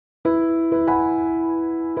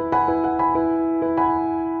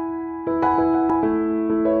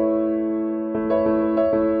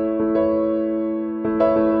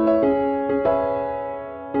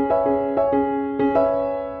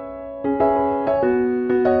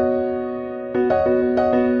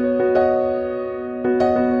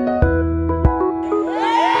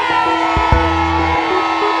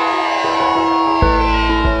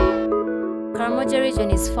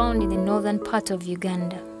found in the northern part of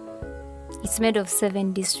Uganda. It's made of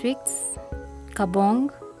 7 districts: Kabong,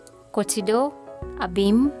 Kotido,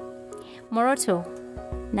 Abim, Moroto,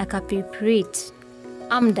 Nakapirpirit,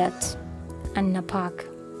 Amdat, and Napak.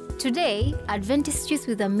 Today, Adventist Youth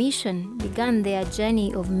with a Mission began their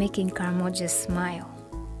journey of making Karamoja smile.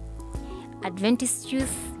 Adventist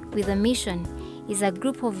Youth with a Mission is a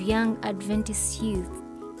group of young Adventist youth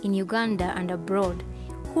in Uganda and abroad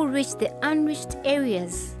who reach the unreached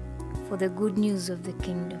areas for the good news of the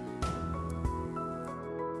kingdom.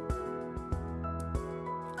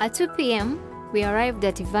 At 2 p.m., we arrived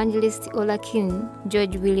at Evangelist Olakin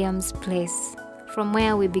George Williams' place, from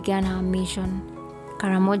where we began our mission,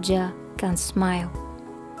 Karamoja Can Smile.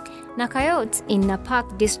 Nakayot in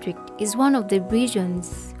Napak district is one of the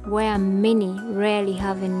regions where many rarely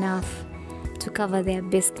have enough to cover their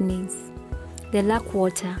basic needs. They lack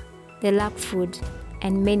water, they lack food,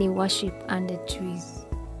 and many worship under trees.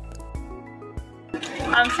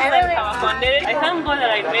 I'm Susan Kamakonde. I thank God that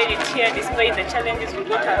I made it here despite the challenges we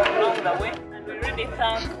got along the way, and we really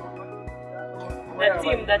thank the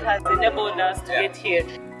team that has enabled us to get here.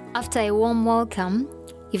 After a warm welcome,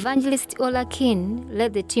 Evangelist Olakin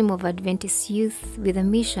led the team of Adventist Youth with a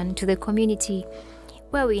Mission to the community,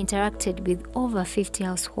 where we interacted with over 50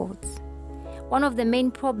 households. One of the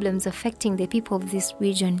main problems affecting the people of this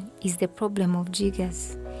region is the problem of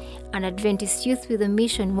jiggers. And Adventist Youth with a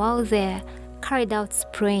Mission, while there, carried out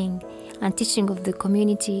spraying and teaching of the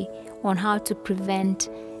community on how to prevent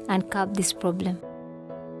and curb this problem.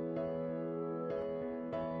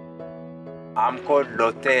 I'm called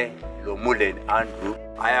Lotte Lomulen Andrew.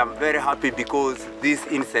 I am very happy because these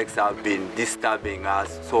insects have been disturbing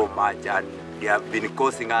us so much, and they have been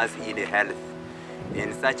causing us ill health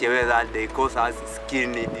in such a way that they cause us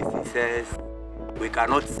skin diseases. We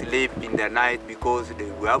cannot sleep in the night because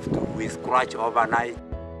we scratch overnight.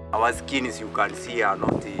 Our skins, you can see, are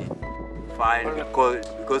not fine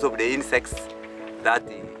because of the insects that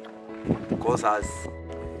cause us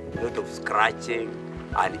a lot of scratching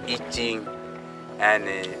and itching, and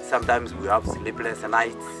sometimes we have sleepless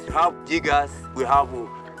nights. We have jiggers, we have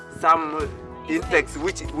some insects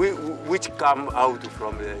which come out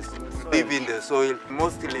from live in the soil.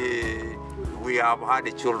 Mostly we have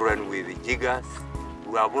had children with jiggers.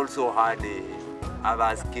 We have also had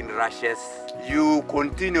other skin rashes. You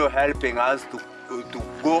continue helping us to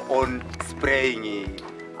go on spraying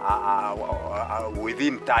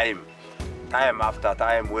within time after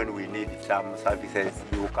time. When we need some services,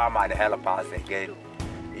 you come and help us again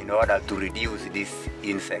in order to reduce these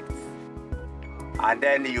insects. And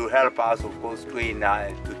then you help us, of course, to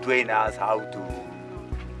train us how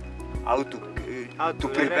to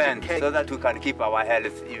prevent, so that we can keep our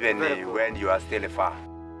health even when you are still far.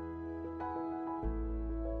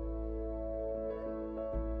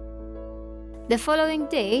 The following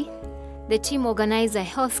day, the team organized a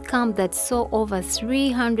health camp that saw over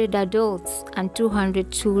 300 adults and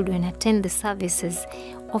 200 children attend the services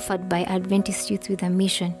offered by Adventist Youth with a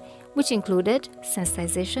Mission, which included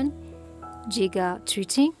sensitization, jigger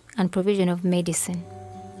treating, and provision of medicine.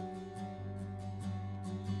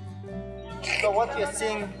 So what you're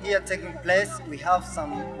seeing here taking place, we have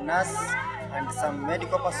some nurses and some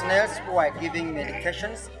medical personnel who are giving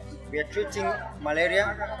medications. We are treating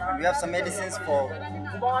malaria, and we have some medicines for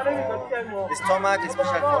the stomach,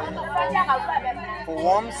 especially for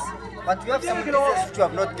worms. But we have some diseases which we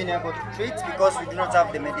have not been able to treat because we do not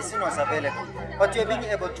have the medicine was available. But we are being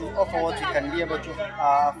able to offer what we can be able to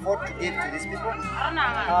afford to give to these people.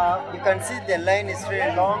 You can see the line is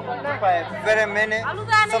really long, by very many,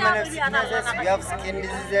 so many sicknesses. We have skin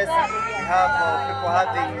diseases, we have people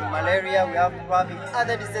having malaria, we have people having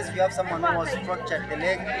other diseases. We have someone who was fractured the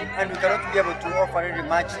leg, and we cannot be able to offer really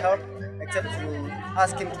much help except to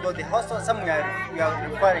ask him to go to the hospital. Somewhere we are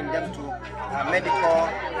referring them to medical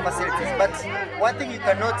facilities. But one thing you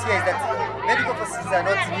cannot hear is that medical facilities are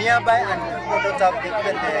not nearby, and people don't have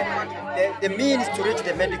even the means to reach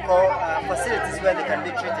the medical facilities where they can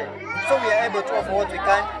be treated. So we are able to offer what we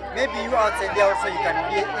can. Maybe you outside there also, you can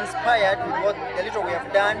be inspired with what the little we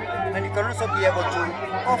have done, and you can also be able to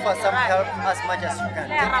offer some help as much as you can.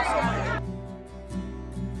 Thank you so much.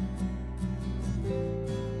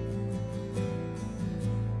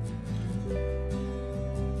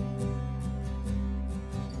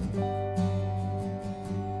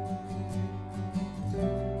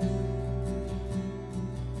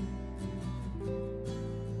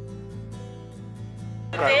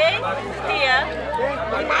 Today, here,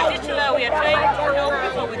 in particular, we are trying to help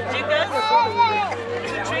people with jiggers,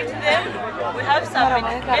 to treat them. We have some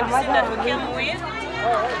medicine that we came with,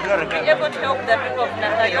 be able to help the people of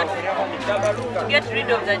Nakayot to get rid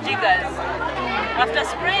of the jiggers. After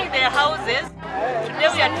spraying their houses, today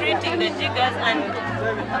we are treating the jiggers, and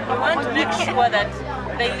we want to make sure that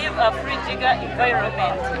they live a free jigger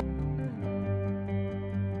environment.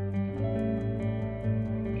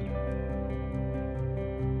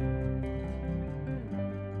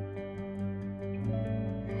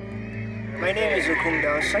 My name is Mulungi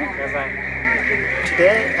Joshua.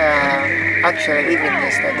 Today, actually even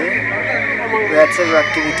yesterday, we had several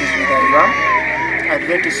activities with AYWAM,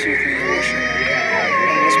 Adventist Youth with a Mission,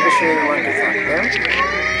 and especially we want to thank them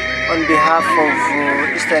on behalf of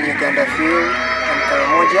Eastern Uganda Field and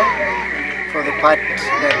Karamoja for the part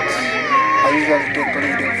that I usually take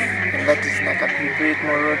lead of, and that is Nakapipit,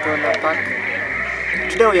 Moroto, Napak.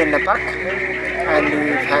 Today we are in Napak, and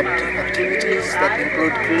we've had activities that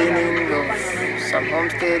include cleaning of some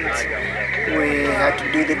homesteads. We had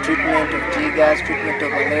to do the treatment of jiggers, treatment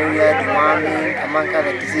of malaria, deworming, among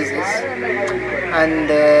other diseases. And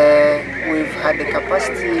we've had the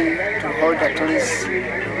capacity to hold at least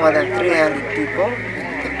more than 300 people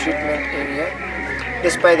in the treatment area,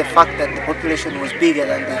 despite the fact that the population was bigger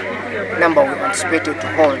than the number we anticipated to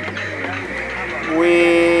hold.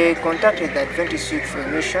 We contacted the Adventist Youth for a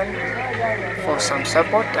Mission for some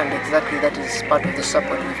support, and exactly that is part of the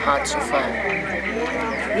support we've had so far.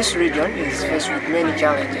 This region is faced with many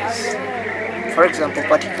challenges. For example,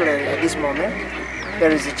 particularly at this moment,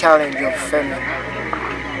 there is a challenge of famine.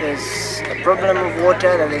 There's a problem of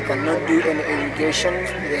water that they cannot do any irrigation.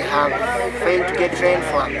 They have failed to get rain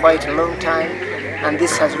for quite a long time, and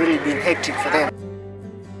this has really been hectic for them.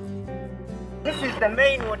 This is the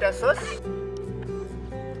main water source.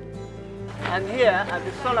 And here are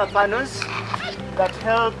the solar panels that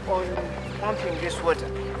help on pumping this water.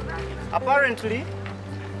 Apparently,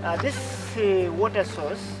 this water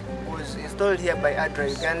source was installed here by ADRA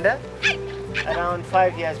Uganda around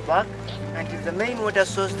 5 years back, and is the main water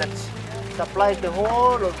source that supplies the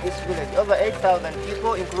whole of this village, over 8,000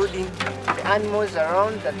 people, including the animals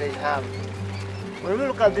around that they have. When we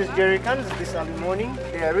look at these jerry cans this early morning,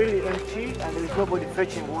 they are really empty and there is nobody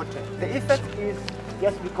fetching water. The effect is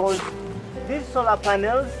just because these solar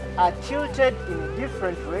panels are tilted in a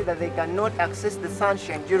different way that they cannot access the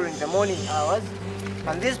sunshine during the morning hours,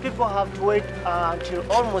 and these people have to wait until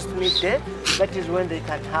almost midday. That is when they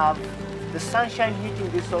can have the sunshine hitting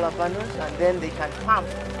these solar panels, and then they can pump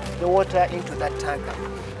the water into that tanker.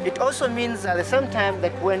 It also means at the same time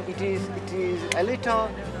that when it is a little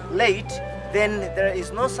late, then there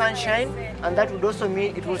is no sunshine, and that would also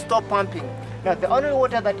mean it will stop pumping. Now, the only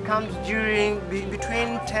water that comes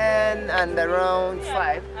between 10 and around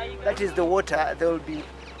 5, that is the water they will be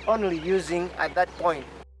only using at that point.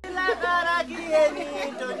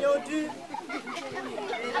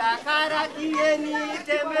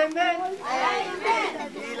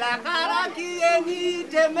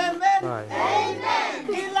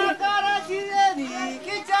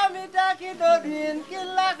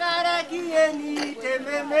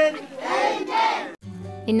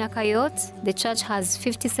 In Nakayot, the church has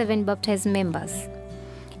 57 baptized members.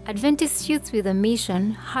 Adventist Youth with a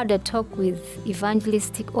Mission had a talk with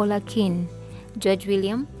Evangelistic Olakin, George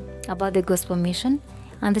William, about the gospel mission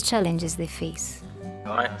and the challenges they face.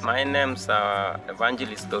 My name's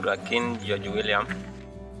Evangelist Olakin, George William.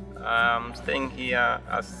 I'm staying here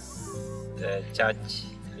as the church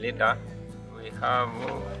leader. We have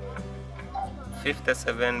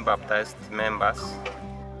 57 baptized members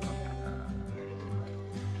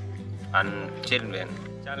and children.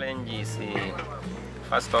 Challenge is,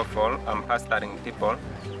 first of all, I'm pastoring people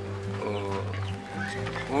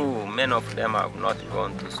who many of them have not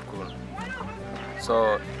gone to school.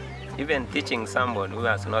 So even teaching somebody who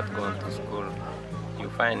has not gone to school, you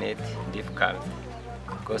find it difficult,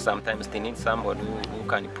 because sometimes they need somebody who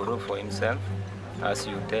can prove for himself, as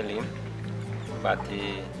you tell him. But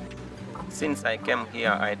since I came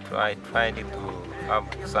here, I tried to have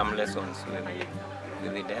some lessons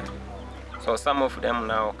with them. So some of them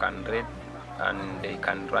now can read and they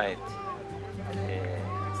can write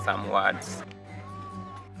some words.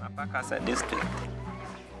 Mapakasa district,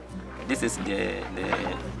 this is the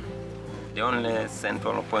only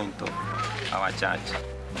central point of our church,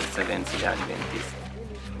 the Seventh-day Adventist.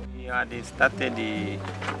 We had started the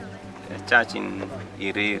church in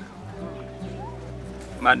Irir,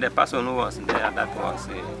 but the person who was there, that was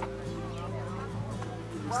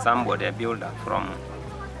somebody, a builder from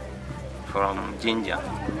Ginger.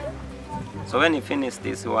 So when he finished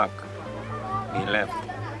this work, he left.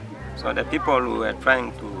 So the people who were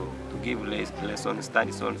trying to give lesson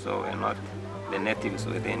studies also were not the natives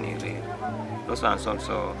within Irir. Those ones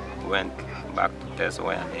also went back to test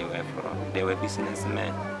where they were from. They were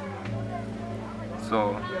businessmen.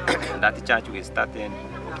 So that church we started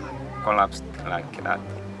collapsed like that.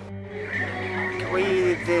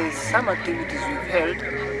 With some activities we've held,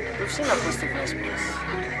 we've seen a positive response.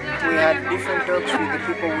 We had different talks with the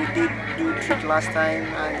people we did do treat last time,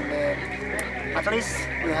 and at least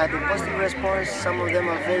we had a positive response. Some of them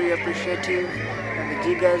are very appreciative, and the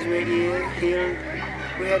jiggers were healed.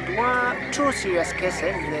 We had 2 serious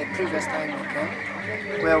cases the previous time we came,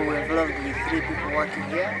 where we were involved with 3 people working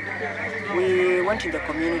here. We went in the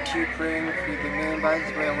community praying with the members,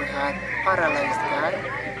 where we had a paralyzed guy.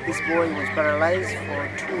 This boy was paralyzed for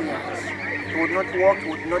 2 years. He would not walk, he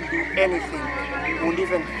would not do anything. He would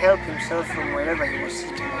even help himself from wherever he was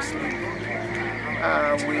sitting or sleeping.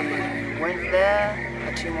 We went there,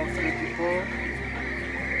 a team of 3 people.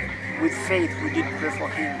 With faith, we did pray for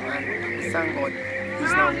him, and we thank God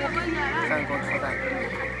he's now walking. Thank God for that.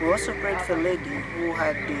 We also prayed for a lady who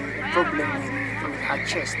had a problem with her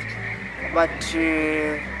chest. But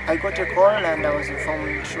I got a call and I was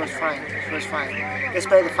informed she was fine. She was fine.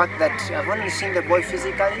 Despite the fact that I've only seen the boy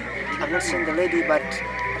physically, I've not seen the lady, but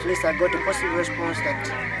at least I got a positive response that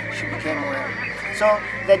she became well. So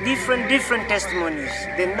the different testimonies,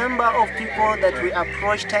 the number of people that we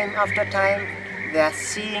approach time after time, they are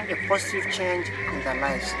seeing a positive change in their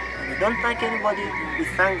lives. And we don't thank anybody, we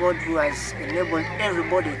thank God who has enabled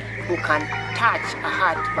everybody who can touch a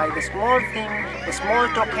heart by the small thing, the small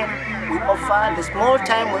token we offer, the small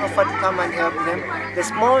time we offer to come and help them, the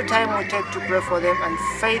small time we take to pray for them and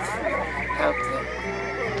faithfully help them.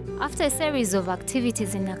 After a series of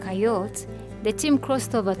activities in Nakayot, the team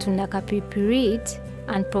crossed over to Nakapipirit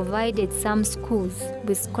and provided some schools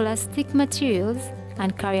with scholastic materials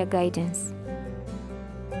and career guidance.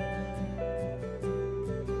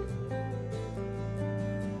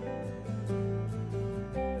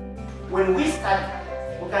 When we study,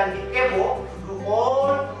 we can be able to do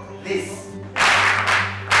all this.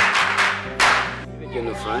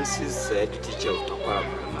 John Francis, head teacher of Tokora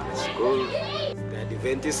Primary School. The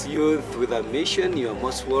Adventist youth with a mission, you are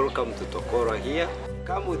most welcome to Tokora here.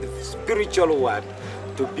 Come with the spiritual word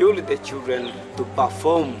to build the children to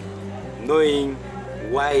perform, knowing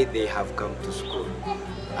why they have come to school.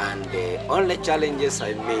 And the only challenges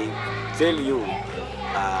I may tell you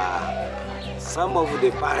are some of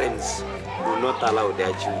the parents do not allow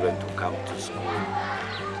their children to come to school.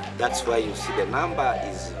 That's why you see the number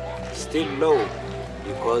is still low,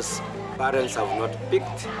 because parents have not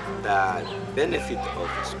picked the benefit of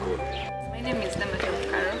the school. My name is Babirye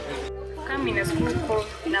Rose. I come in a school called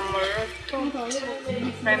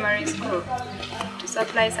Mulungi Primary School to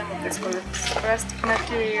supply some of the scholastic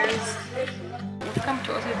materials. We've come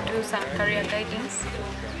to also do some career guidance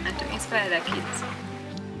and to inspire the kids.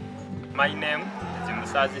 My name is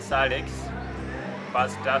Musazis Alex,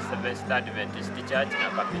 Pastor Seventh Adventist Church in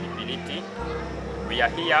Nakapilipiliti. We are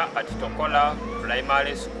here at Tokora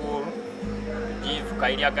Primary School to give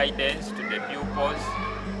career guidance to the pupils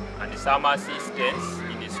and some assistance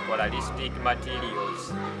in the scholastic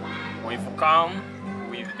materials. We've come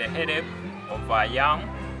with the help of our young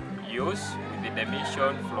youth with the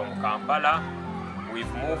mission from Kampala.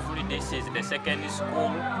 We've moved, this is the second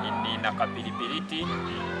school in Nakapilipiliti.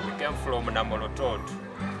 We came from Namorotod.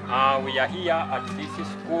 We are here at this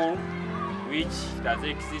school, which has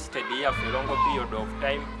existed here for a longer period of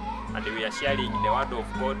time, and we are sharing the word of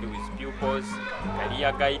God with pupils,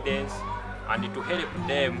 career guidance, and to help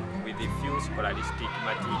them with the few scholastic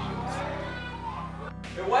materials.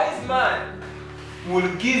 A wise man will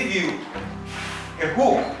give you a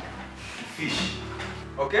hook to fish.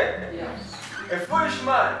 Okay? Yes. A foolish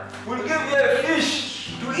man will give you a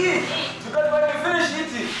fish to eat, because when you finish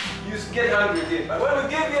eating, you get hungry again. But when we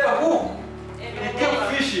give you a hook, you keep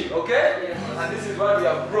fishing, okay? Yes. And this is what we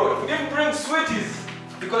have brought. We didn't bring sweeties,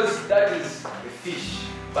 because that is a fish.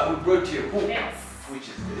 But we brought you a hook, yes, which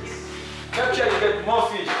is this. Make sure you get more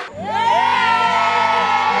fish.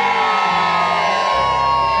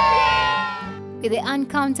 With the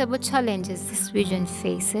uncountable challenges this region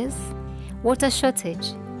faces, water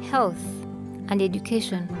shortage, health, and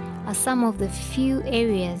education are some of the few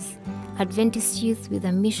areas Adventist youth with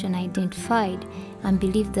a mission identified and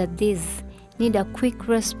believe that these need a quick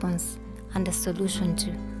response and a solution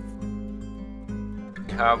to.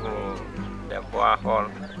 We have the borehole,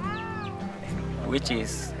 which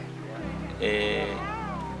is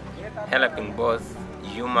helping both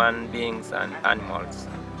human beings and animals.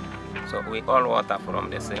 So we all water from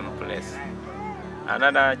the same place.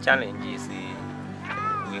 Another challenge is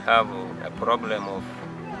we have a problem of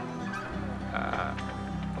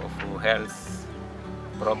health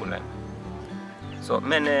problem. So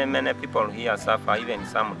many people here suffer, even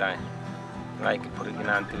some die, like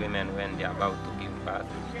pregnant women when they are about to give birth.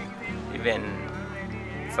 Even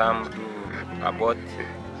some do abort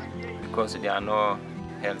because there are no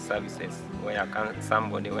health services where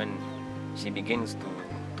somebody, when she begins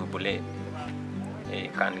to bleed, he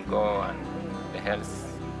can go and the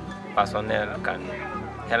health personnel can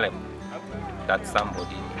help that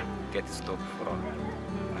somebody gets stopped from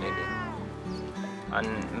bleeding.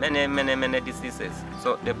 And many diseases.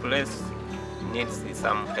 So the place needs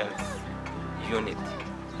some health unit.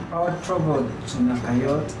 Our travel to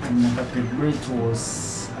Nakayot and Nakapibrit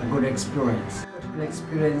was a good experience. The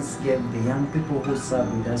experience gave the young people who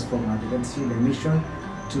serve with us from Adventist Youth Mission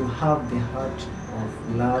to have the heart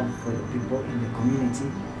of love for the people in the community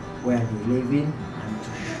where they live in,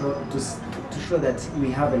 and to show that we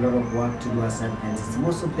have a lot of work to do as Adventists.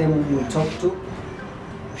 Most of them we talk to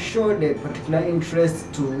showed a particular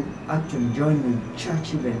interest to actually join the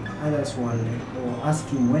church. Even others were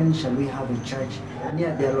asking when shall we have a church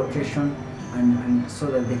near their location, and so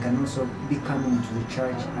that they can also be coming to the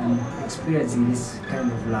church and experiencing this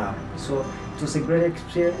kind of love. So it was a great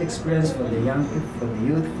experience for the young people, for the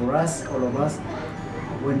youth, for us, all of us,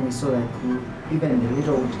 when we saw that even the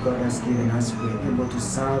little which God has given us, we are able to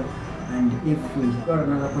serve. And if we got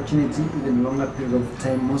another opportunity, even longer period of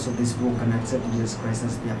time, most of these people can accept Jesus Christ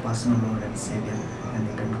as their personal Lord and Savior, and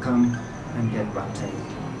they can come and get baptized.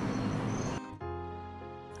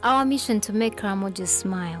 Our mission to make Karamoja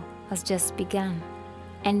smile has just begun,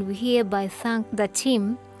 and we hereby thank the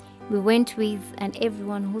team we went with and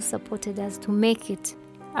everyone who supported us to make it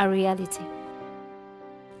a reality.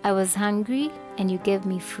 I was hungry and you gave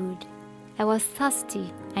me food. I was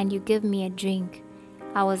thirsty and you gave me a drink.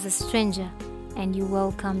 I was a stranger and you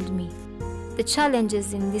welcomed me. The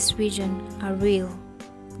challenges in this region are real.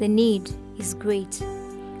 The need is great.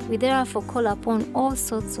 We therefore call upon all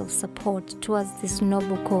sorts of support towards this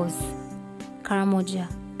noble cause. Karamoja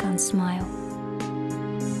can smile.